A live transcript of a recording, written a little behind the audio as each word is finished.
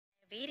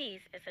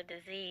Diabetes is a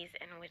disease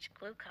in which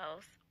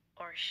glucose,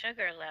 or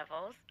sugar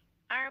levels,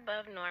 are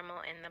above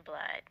normal in the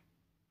blood.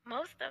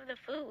 Most of the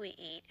food we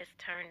eat is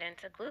turned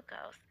into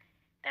glucose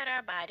that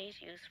our bodies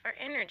use for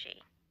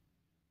energy.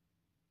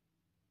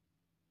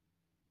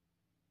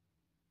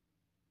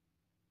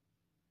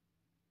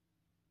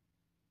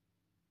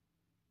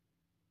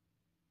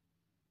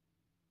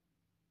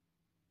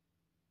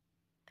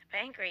 The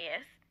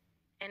pancreas,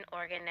 an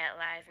organ that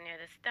lies near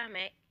the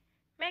stomach,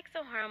 makes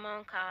a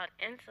hormone called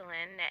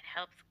insulin that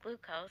helps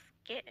glucose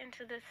get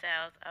into the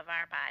cells of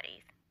our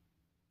bodies.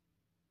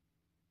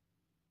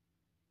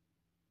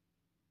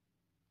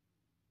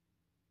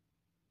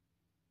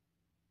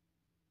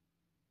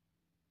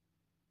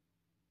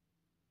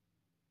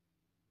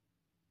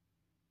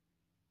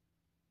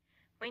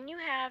 When you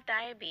have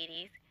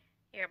diabetes,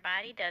 your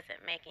body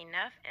doesn't make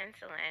enough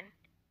insulin,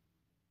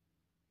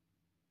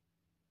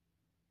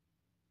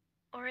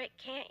 or it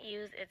can't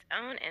use its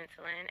own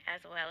insulin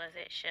as well as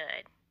it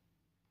should.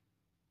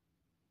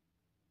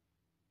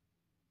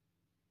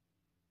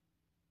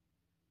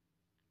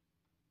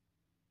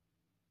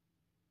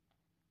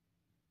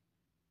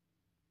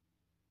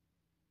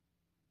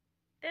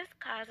 This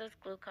causes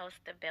glucose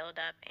to build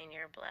up in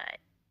your blood.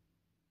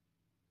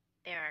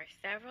 There are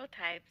several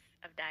types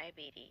of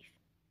diabetes.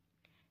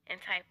 In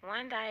type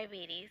 1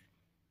 diabetes,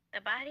 the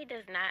body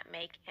does not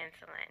make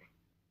insulin.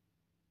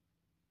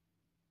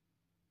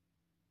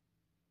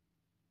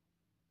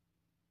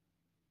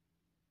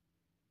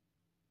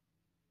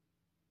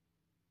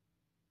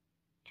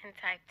 In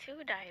type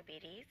 2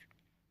 diabetes,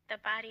 the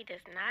body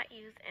does not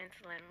use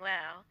insulin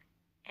well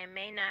and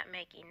may not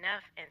make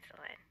enough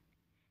insulin.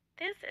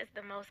 This is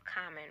the most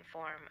common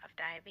form of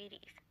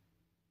diabetes.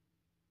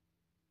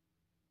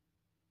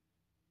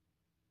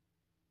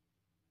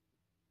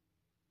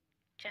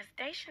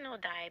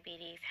 Gestational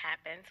diabetes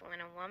happens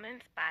when a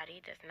woman's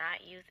body does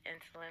not use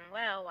insulin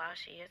well while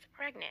she is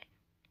pregnant.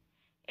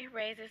 It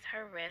raises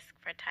her risk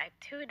for type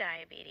 2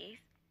 diabetes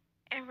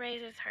and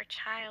raises her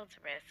child's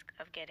risk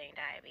of getting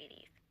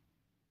diabetes.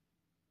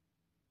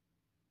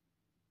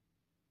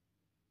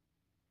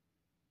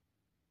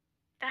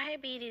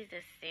 Diabetes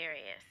is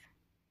serious.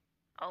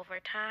 Over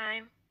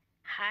time,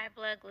 high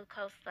blood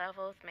glucose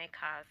levels may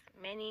cause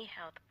many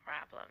health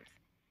problems,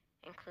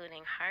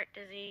 including heart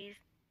disease,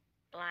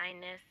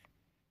 blindness,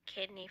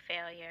 kidney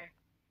failure,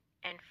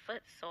 and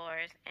foot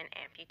sores and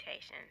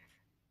amputations.